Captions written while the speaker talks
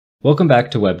Welcome back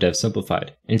to Web Dev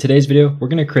Simplified. In today's video, we're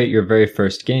going to create your very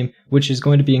first game, which is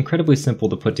going to be incredibly simple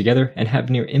to put together and have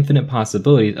near infinite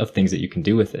possibilities of things that you can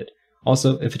do with it.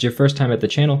 Also, if it's your first time at the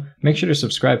channel, make sure to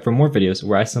subscribe for more videos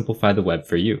where I simplify the web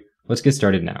for you. Let's get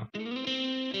started now.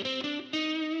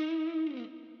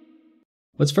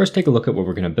 Let's first take a look at what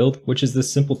we're going to build, which is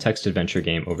this simple text adventure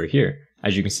game over here.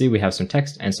 As you can see, we have some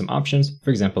text and some options. For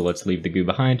example, let's leave the goo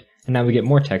behind, and now we get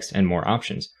more text and more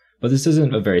options. But this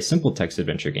isn't a very simple text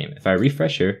adventure game. If I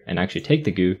refresh here and actually take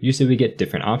the goo, you see we get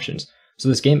different options. So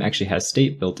this game actually has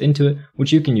state built into it,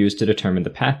 which you can use to determine the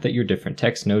path that your different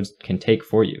text nodes can take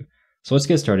for you. So let's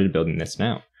get started building this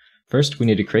now. First, we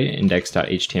need to create an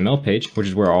index.html page, which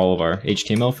is where all of our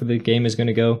HTML for the game is going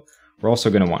to go. We're also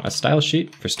going to want a style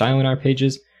sheet for styling our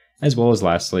pages, as well as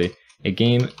lastly, a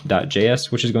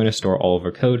game.js, which is going to store all of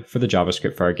our code for the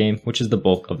JavaScript for our game, which is the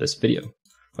bulk of this video.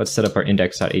 Let's set up our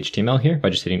index.html here by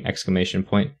just hitting exclamation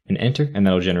point and enter, and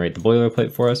that'll generate the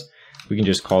boilerplate for us. We can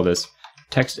just call this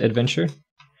text adventure.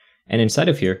 And inside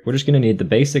of here, we're just going to need the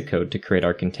basic code to create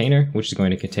our container, which is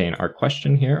going to contain our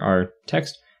question here, our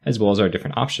text, as well as our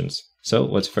different options. So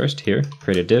let's first here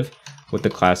create a div with the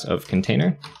class of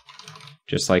container,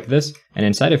 just like this. And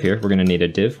inside of here, we're going to need a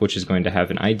div, which is going to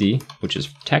have an ID, which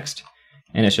is text,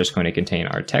 and it's just going to contain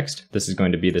our text. This is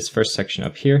going to be this first section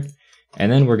up here. And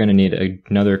then we're going to need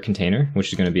another container,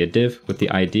 which is going to be a div with the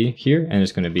ID here, and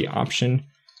it's going to be option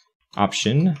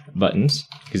buttons,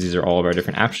 because these are all of our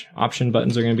different option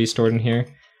buttons are going to be stored in here.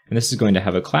 And this is going to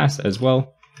have a class as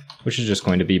well, which is just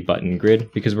going to be button grid,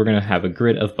 because we're going to have a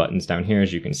grid of buttons down here,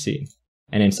 as you can see.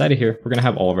 And inside of here, we're going to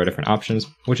have all of our different options,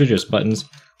 which are just buttons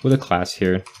with a class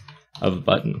here of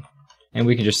button. And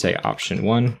we can just say option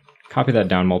 1, copy that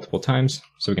down multiple times,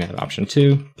 so we can have option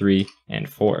 2, 3, and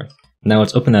 4. Now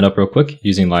let's open that up real quick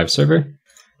using live server,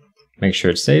 make sure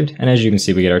it's saved, and as you can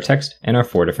see we get our text and our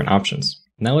 4 different options.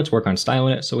 Now let's work on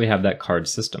styling it so we have that card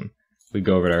system. We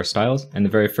go over to our styles, and the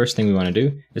very first thing we want to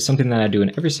do is something that I do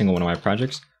in every single one of my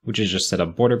projects, which is just set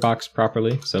up border box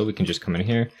properly. So we can just come in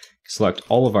here, select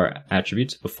all of our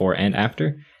attributes before and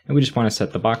after, and we just want to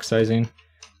set the box sizing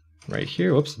right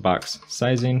here, box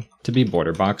sizing to be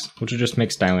border box, which will just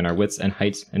make styling our widths and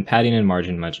heights and padding and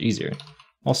margin much easier.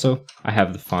 Also, I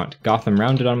have the font Gotham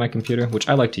Rounded on my computer, which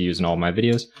I like to use in all of my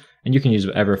videos, and you can use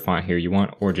whatever font here you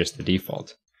want or just the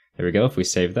default. There we go. If we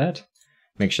save that,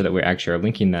 make sure that we actually are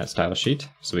linking that style sheet.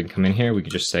 So we can come in here, we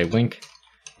can just say link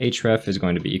href is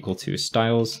going to be equal to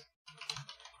styles.css,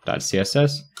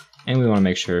 and we want to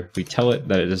make sure we tell it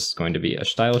that this is going to be a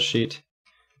style sheet,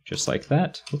 just like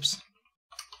that. Oops.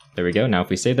 There we go. Now if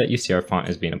we save that, you see our font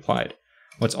is being applied.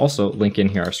 Let's also link in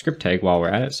here our script tag while we're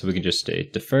at it, so we can just say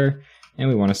defer, and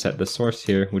we want to set the source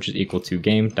here, which is equal to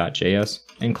game.js,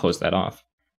 and close that off.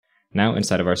 Now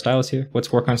inside of our styles here,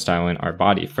 let's work on styling our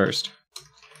body first.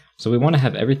 So we want to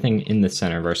have everything in the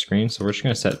center of our screen, so we're just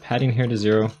going to set padding here to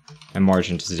 0 and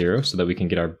margin to 0 so that we can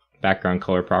get our background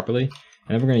color properly. And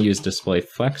then we're going to use display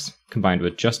flex combined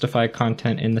with justify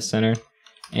content in the center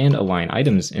and align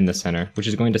items in the center, which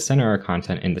is going to center our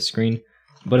content in the screen.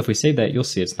 But if we save that, you'll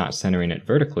see it's not centering it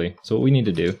vertically. So what we need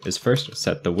to do is first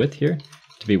set the width here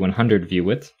to be 100 view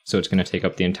width, so it's going to take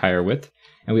up the entire width.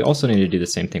 And we also need to do the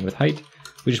same thing with height.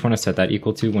 We just want to set that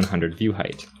equal to 100 view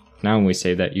height. Now when we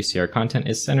save that, you see our content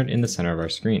is centered in the center of our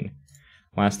screen.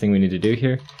 Last thing we need to do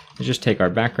here is just take our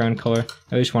background color,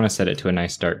 and we just want to set it to a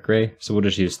nice dark gray, so we'll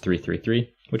just use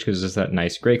 333, which gives us that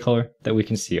nice gray color that we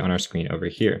can see on our screen over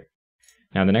here.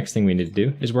 Now the next thing we need to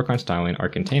do is work on styling our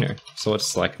container. So let's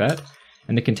select that,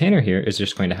 and the container here is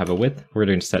just going to have a width. We're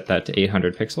going to set that to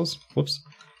 800 pixels.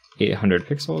 800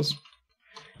 pixels.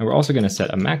 And we're also going to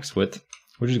set a max width,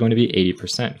 which is going to be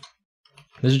 80%.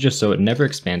 This is just so it never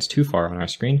expands too far on our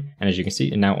screen, and as you can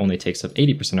see, it now only takes up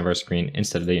 80% of our screen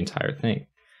instead of the entire thing.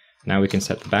 Now we can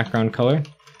set the background color.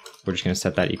 We're just going to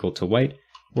set that equal to white.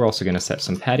 We're also going to set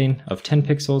some padding of 10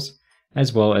 pixels,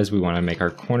 as well as we want to make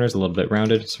our corners a little bit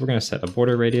rounded, so we're going to set a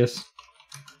border radius,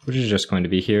 which is just going to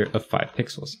be here of 5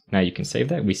 pixels. Now you can save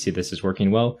that. We see this is working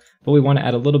well, but we want to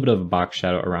add a little bit of a box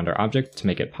shadow around our object to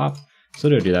make it pop. So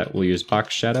to do that, we'll use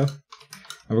box shadow.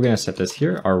 And we're going to set this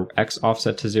here, our X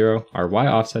offset to 0, our Y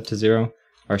offset to 0,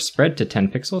 our spread to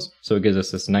 10 pixels. So it gives us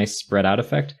this nice spread out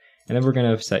effect. And then we're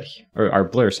going to set our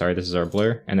blur, this is our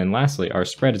blur. And then lastly, our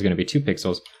spread is going to be 2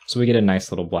 pixels. So we get a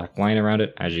nice little black line around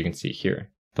it, as you can see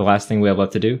here. The last thing we have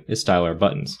left to do is style our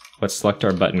buttons. Let's select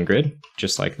our button grid,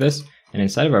 just like this. And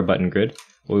inside of our button grid,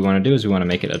 what we want to do is we want to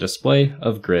make it a display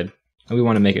of grid, and we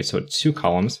want to make it so it's 2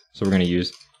 columns. So we're going to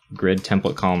use grid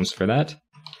template columns for that.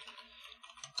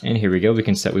 And here we go. We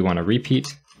can set we want a repeat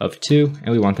of 2,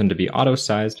 and we want them to be auto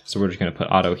sized. So we're just going to put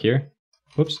auto here.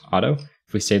 Auto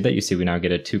If we save that, you see we now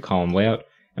get a 2-column layout,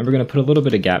 and we're going to put a little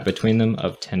bit of gap between them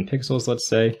of 10 pixels, let's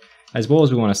say, as well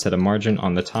as we want to set a margin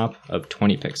on the top of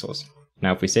 20 pixels.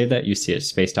 Now if we save that, you see it's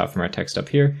spaced out from our text up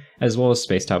here, as well as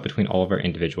spaced out between all of our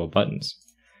individual buttons.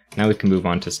 Now we can move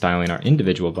on to styling our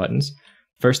individual buttons.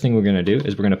 First thing we're going to do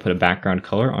is we're going to put a background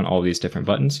color on all of these different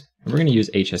buttons, and we're going to use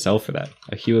HSL for that,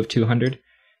 a hue of 200.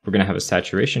 We're going to have a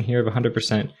saturation here of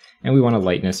 100%, and we want a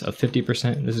lightness of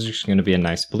 50%. This is just going to be a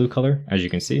nice blue color, as you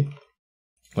can see.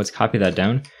 Let's copy that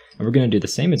down, and we're going to do the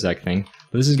same exact thing,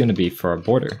 but this is going to be for our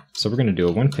border. So we're going to do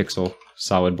a 1 pixel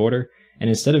solid border, and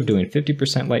instead of doing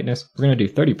 50% lightness, we're going to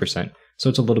do 30%, so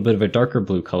it's a little bit of a darker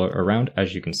blue color around,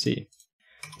 as you can see.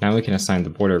 Now we can assign the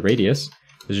border radius.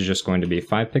 This is just going to be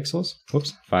 5 pixels,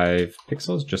 5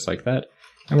 pixels, just like that.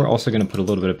 And we're also going to put a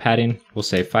little bit of padding. We'll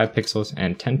say 5 pixels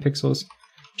and 10 pixels.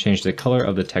 Change the color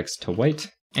of the text to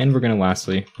white, and we're going to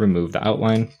lastly remove the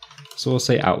outline. So we'll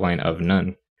say outline of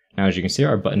none. Now as you can see,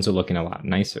 our buttons are looking a lot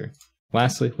nicer.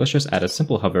 Lastly, let's just add a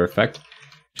simple hover effect,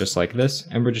 just like this,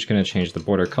 and we're just going to change the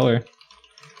border color.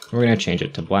 We're going to change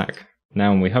it to black.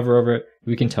 Now when we hover over it,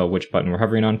 we can tell which button we're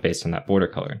hovering on based on that border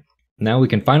color. Now we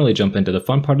can finally jump into the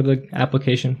fun part of the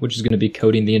application, which is going to be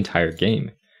coding the entire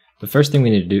game. The first thing we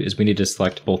need to do is we need to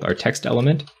select both our text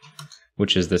element,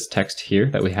 which is this text here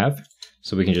that we have.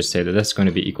 So we can just say that that's going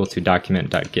to be equal to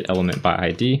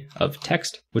document.getElementById of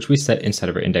text, which we set inside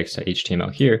of our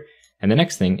index.html here. And the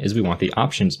next thing is we want the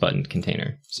options button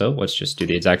container. So let's just do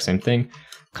the exact same thing.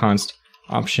 Const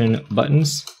option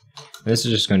buttons. And this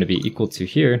is just going to be equal to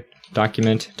here,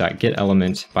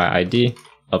 document.getElementById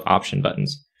of option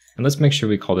buttons. And let's make sure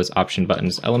we call this option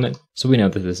buttons element so we know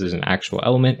that this is an actual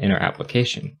element in our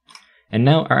application. And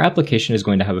now our application is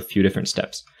going to have a few different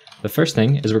steps. The first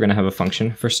thing is we're going to have a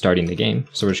function for starting the game.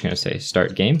 So we're just going to say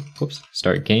start game,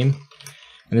 start game.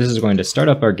 And this is going to start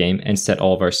up our game and set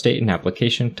all of our state and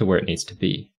application to where it needs to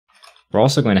be. We're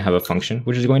also going to have a function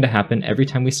which is going to happen every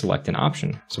time we select an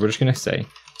option. So we're just going to say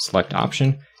select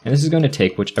option, and this is going to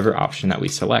take whichever option that we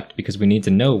select because we need to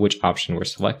know which option we're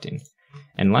selecting.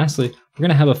 And lastly, we're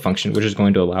going to have a function which is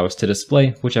going to allow us to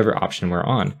display whichever option we're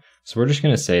on. So we're just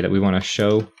going to say that we want to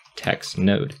show text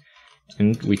node.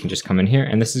 And we can just come in here,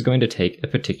 and this is going to take a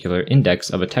particular index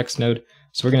of a text node.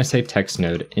 So we're going to say text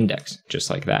node index, just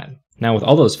like that. Now with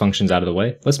all those functions out of the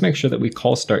way, let's make sure that we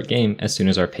call start game as soon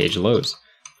as our page loads.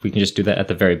 We can just do that at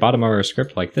the very bottom of our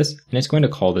script like this, and it's going to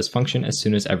call this function as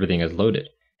soon as everything is loaded.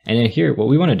 And in here, what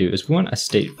we want to do is we want a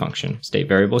state function, state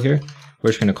variable here.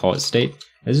 We're just going to call it state.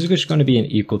 This is just going to be an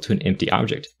equal to an empty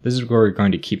object. This is where we're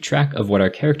going to keep track of what our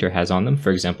character has on them,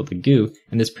 for example, the goo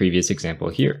in this previous example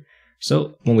here.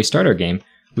 So when we start our game,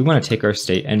 we want to take our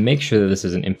state and make sure that this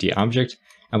is an empty object,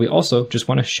 and we also just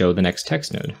want to show the next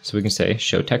text node. So we can say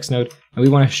show text node, and we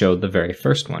want to show the very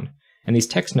first one. And these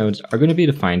text nodes are going to be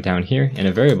defined down here in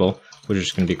a variable, which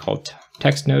is going to be called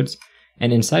text nodes.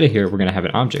 And inside of here, we're going to have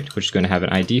an object, which is going to have an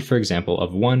ID, for example,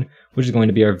 of 1, which is going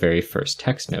to be our very first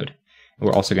text node.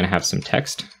 We're also going to have some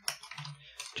text,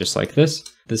 just like this.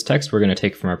 This text we're going to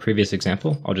take from our previous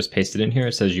example. I'll just paste it in here.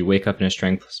 It says you wake up in a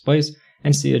strangless place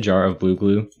and see a jar of blue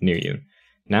glue near you.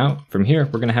 Now, from here,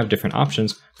 we're going to have different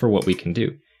options for what we can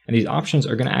do. And these options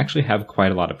are going to actually have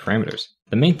quite a lot of parameters.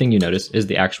 The main thing you notice is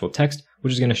the actual text,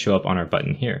 which is going to show up on our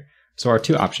button here. So our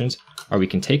two options are we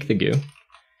can take the goo,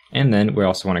 and then we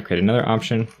also want to create another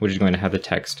option, which is going to have the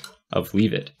text of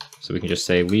leave it. So we can just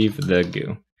say leave the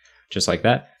goo, just like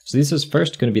that. So this is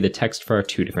first going to be the text for our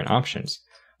two different options.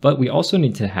 But we also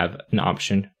need to have an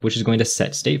option which is going to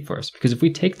set state for us, because if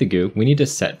we take the goo, we need to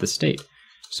set the state.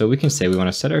 So we can say we want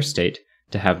to set our state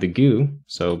to have the goo,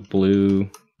 so blue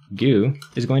goo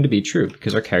is going to be true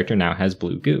because our character now has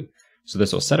blue goo. So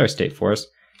this will set our state for us.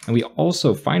 And we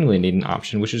also finally need an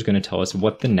option which is going to tell us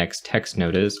what the next text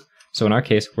node is. So in our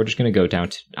case, we're just going to go down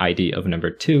to ID of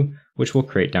number 2, which we'll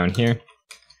create down here.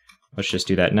 Let's just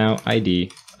do that now,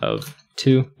 ID of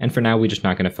 2. And for now, we're just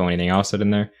not going to fill anything else out in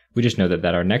there. We just know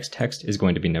that our next text is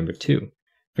going to be number 2.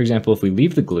 For example, if we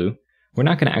leave the glue, we're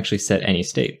not going to actually set any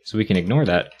state. So we can ignore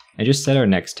that and just set our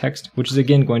next text, which is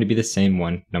again going to be the same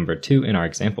one, number 2 in our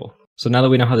example. So now that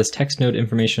we know how this text node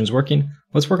information is working,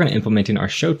 let's work on implementing our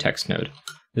show text node.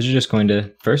 This is just going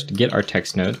to first get our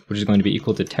text node, which is going to be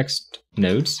equal to text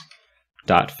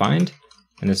nodes.find.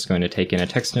 And this is going to take in a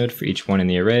text node for each one in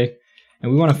the array.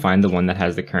 And we want to find the one that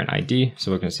has the current ID.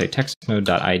 So we're going to say text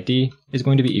node.id is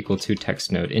going to be equal to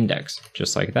text node index,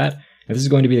 just like that. And this is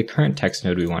going to be the current text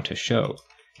node we want to show.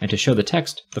 And to show the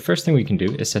text, the first thing we can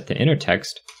do is set the inner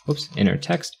text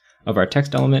of our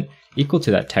text element equal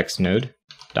to that text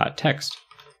node.text.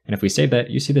 And if we save that,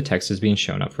 you see the text is being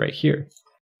shown up right here.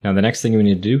 Now the next thing we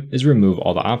need to do is remove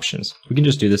all the options. We can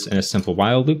just do this in a simple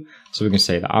while loop. So we can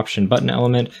say the option button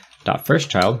element dot first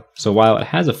child. So while it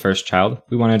has a first child,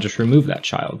 we want to just remove that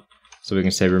child. So we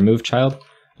can say remove child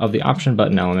of the option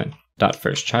button element dot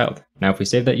first child. Now if we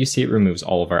save that, you see it removes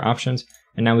all of our options,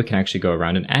 and now we can actually go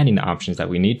around and adding the options that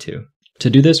we need to. To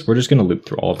do this, we're just going to loop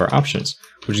through all of our options,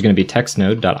 which is going to be text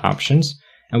node dot options,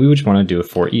 and we just want to do a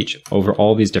for each over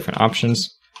all these different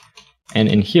options. And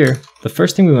in here, the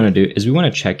first thing we want to do is we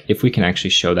want to check if we can actually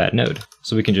show that node.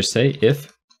 So we can just say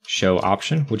if show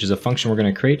option, which is a function we're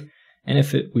going to create, and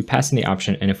if we pass in the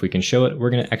option and if we can show it, we're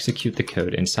going to execute the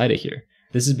code inside of here.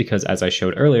 This is because, as I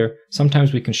showed earlier,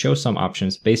 sometimes we can show some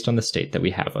options based on the state that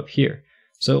we have up here.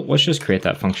 So let's just create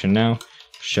that function now,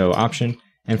 show option,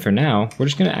 and for now, we're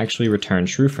just going to actually return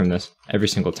true from this every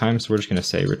single time. So we're just going to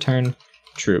say return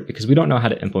true because we don't know how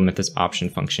to implement this option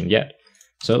function yet.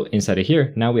 So inside of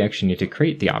here, now we actually need to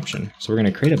create the option. So we're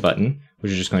going to create a button,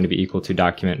 which is just going to be equal to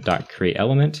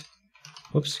document.createElement,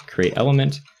 create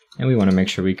element, and we want to make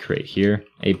sure we create here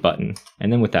a button.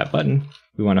 And then with that button,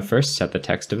 we want to first set the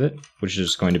text of it, which is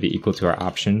just going to be equal to our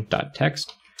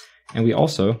option.text. And we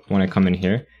also want to come in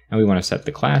here and we want to set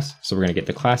the class. So we're going to get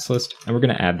the class list and we're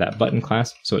going to add that button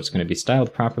class so it's going to be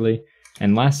styled properly.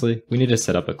 And lastly, we need to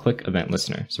set up a click event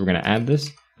listener. So we're going to add this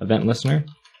event listener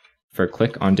for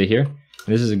click onto here.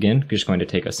 And this is again just going to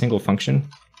take a single function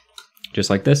just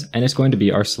like this, and it's going to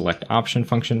be our select option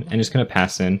function, and it's going to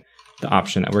pass in the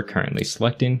option that we're currently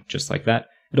selecting just like that.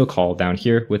 It'll call down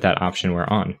here with that option we're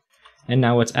on. And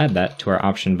now let's add that to our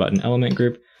option button element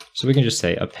group. So we can just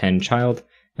say append child,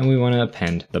 and we want to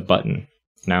append the button.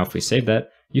 Now if we save that,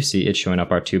 you see it's showing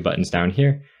up our two buttons down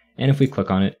here, and if we click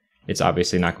on it, it's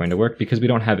obviously not going to work because we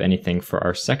don't have anything for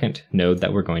our second node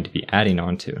that we're going to be adding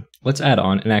on to. Let's add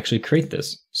on and actually create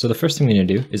this. So the first thing we need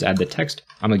to do is add the text.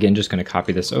 I'm again just going to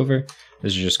copy this over.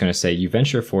 This is just going to say you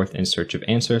venture forth in search of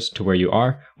answers to where you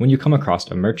are when you come across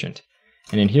a merchant.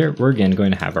 And in here, we're again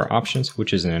going to have our options,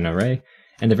 which is in an array.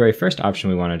 And the very first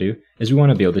option we want to do is we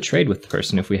want to be able to trade with the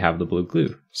person if we have the blue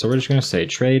glue. So we're just going to say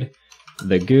trade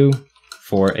the goo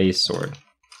for a sword.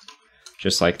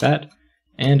 Just like that.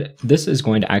 And this is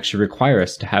going to actually require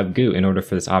us to have goo in order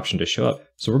for this option to show up.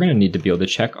 So we're going to need to be able to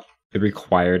check the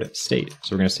required state.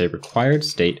 So we're going to say required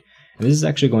state, and this is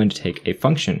actually going to take a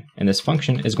function, and this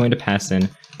function is going to pass in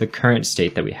the current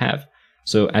state that we have.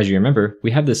 So as you remember, we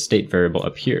have this state variable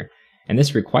up here, and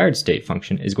this required state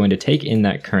function is going to take in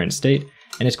that current state,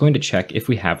 and it's going to check if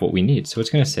we have what we need. So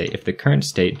it's going to say if the current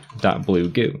state dot blue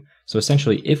goo. So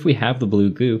essentially, if we have the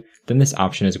blue goo, then this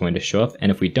option is going to show up,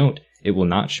 and if we don't, it will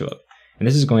not show up. And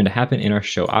this is going to happen in our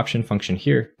show option function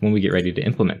here when we get ready to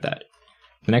implement that.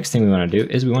 The next thing we want to do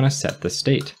is we want to set the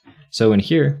state. So in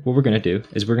here, what we're going to do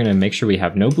is we're going to make sure we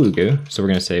have no blue goo. So we're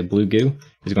going to say blue goo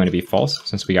is going to be false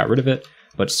since we got rid of it,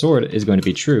 but sword is going to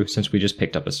be true since we just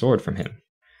picked up a sword from him.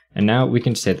 And now we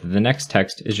can say that the next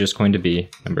text is just going to be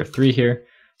number 3 here.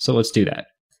 So let's do that.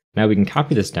 Now we can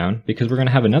copy this down because we're going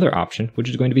to have another option, which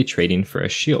is going to be trading for a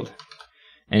shield.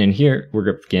 And in here, we're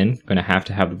again going to have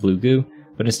the blue goo.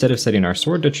 But instead of setting our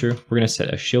sword to true, we're going to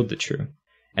set a shield to true.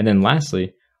 And then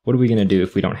lastly, what are we going to do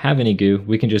if we don't have any goo?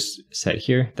 We can just set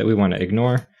here that we want to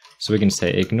ignore. So we can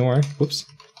say ignore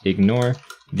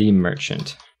the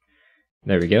merchant.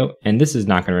 There we go. And this is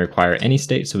not going to require any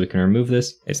state, so we can remove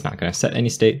this. It's not going to set any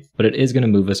state, but it is going to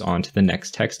move us on to the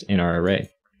next text in our array.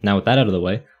 Now with that out of the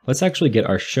way, let's actually get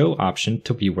our show option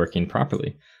to be working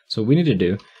properly. So what we need to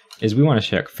do is we want to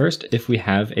check first if we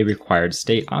have a required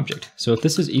state object. So if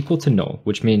this is equal to null,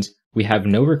 which means we have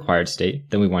no required state,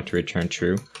 then we want to return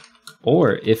true.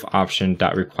 Or if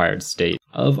option.required state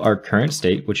of our current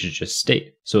state, which is just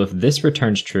state. So if this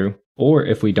returns true, or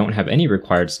if we don't have any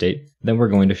required state, then we're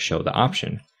going to show the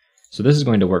option. So this is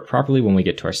going to work properly when we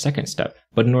get to our second step.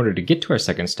 But in order to get to our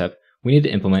second step, we need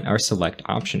to implement our select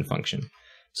option function.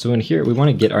 So in here, we want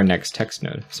to get our next text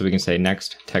node. So we can say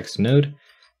next text node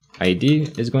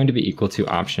ID is going to be equal to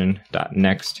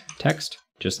option.nextText,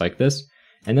 just like this.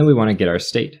 And then we want to get our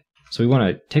state. So we want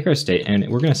to take our state and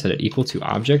we're going to set it equal to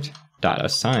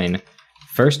object.assign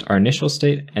first our initial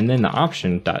state and then the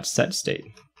option.setState.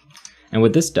 And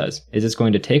what this does is it's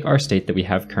going to take our state that we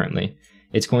have currently.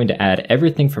 It's going to add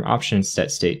everything from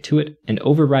option.setState to it and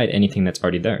override anything that's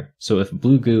already there. So if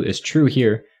blue goo is true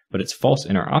here, but it's false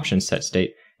in our option.setState,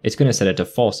 it's going to set it to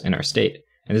false in our state.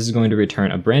 And this is going to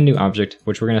return a brand new object,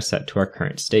 which we're going to set to our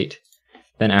current state.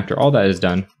 Then after all that is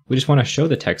done, we just want to show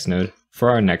the text node for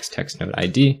our next text node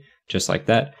ID, just like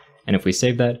that. And if we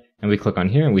save that, and we click on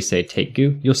here and we say take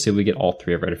goo, you'll see we get all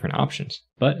three of our different options.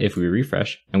 But if we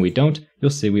refresh and we don't,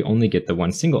 you'll see we only get the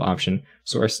one single option,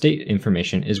 so our state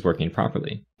information is working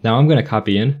properly. Now I'm going to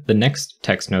copy in the next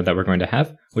text node that we're going to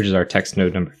have, which is our text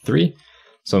node number 3.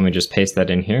 So let me just paste that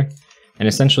in here. And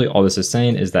essentially all this is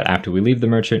saying is that after we leave the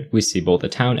merchant, we see both a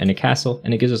town and a castle,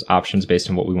 and it gives us options based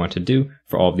on what we want to do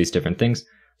for all of these different things.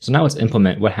 So now let's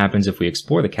implement what happens if we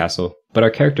explore the castle, but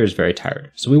our character is very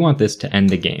tired. So we want this to end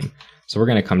the game. So we're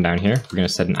going to come down here, we're going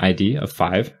to set an ID of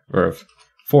 5, or of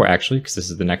 4 actually, because this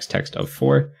is the next text of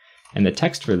 4. And the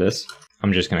text for this,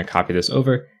 I'm just going to copy this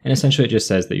over, and essentially it just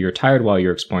says that you're tired while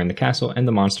you're exploring the castle and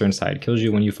the monster inside kills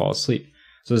you when you fall asleep.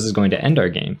 So this is going to end our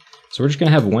game. So we're just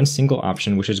going to have one single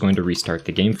option, which is going to restart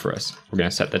the game for us. We're going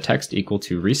to set the text equal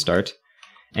to restart.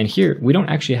 And here, we don't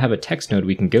actually have a text node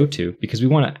we can go to because we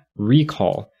want to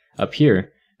recall up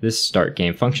here this start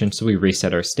game function, so we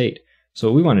reset our state. So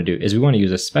what we want to do is we want to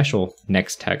use a special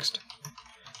next text,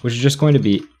 which is just going to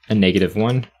be a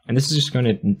 -1, and this is just going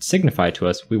to signify to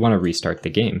us we want to restart the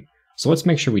game. So let's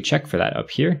make sure we check for that up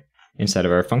here inside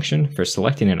of our function for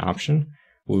selecting an option.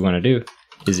 What we want to do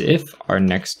is if our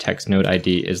next text node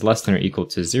ID is less than or equal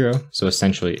to 0, so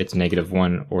essentially it's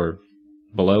 -1 or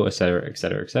below, etc.,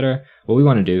 etc., etc., what we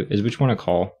want to do is we just want to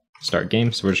call start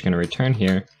game. So we're just going to return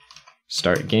here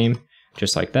start game,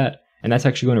 just like that, and that's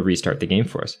actually going to restart the game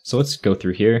for us. So let's go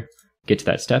through here, get to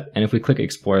that step, and if we click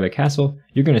explore the castle,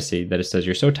 you're going to see that it says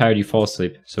you're so tired you fall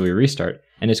asleep, so we restart,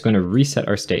 and it's going to reset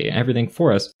our state and everything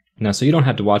for us. Now, so you don't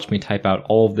have to watch me type out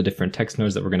all of the different text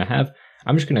nodes that we're going to have.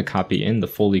 I'm just going to copy in the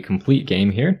fully complete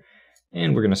game here,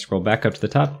 and we're going to scroll back up to the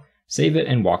top, save it,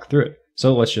 and walk through it.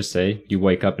 So let's just say you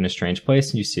wake up in a strange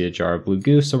place and you see a jar of blue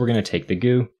goo, so we're going to take the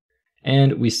goo,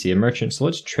 and we see a merchant, so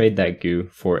let's trade that goo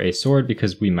for a sword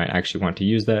because we might actually want to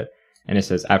use that. And it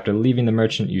says, after leaving the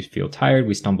merchant, you feel tired,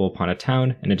 we stumble upon a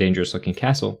town and a dangerous looking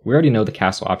castle. We already know the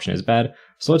castle option is bad,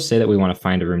 so let's say that we want to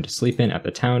find a room to sleep in at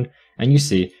the town, and you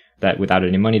see that without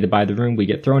any money to buy the room, we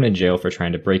get thrown in jail for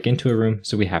trying to break into a room,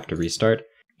 so we have to restart.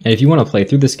 And if you want to play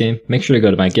through this game, make sure to go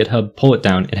to my GitHub, pull it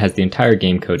down, it has the entire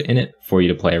game code in it for you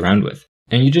to play around with.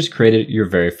 And you just created your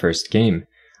very first game.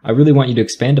 I really want you to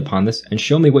expand upon this and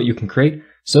show me what you can create,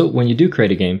 so when you do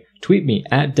create a game, tweet me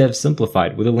at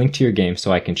devsimplified with a link to your game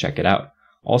so I can check it out.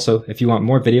 Also, if you want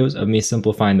more videos of me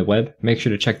simplifying the web, make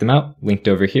sure to check them out, linked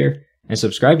over here, and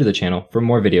subscribe to the channel for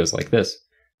more videos like this.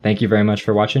 Thank you very much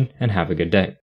for watching, and have a good day.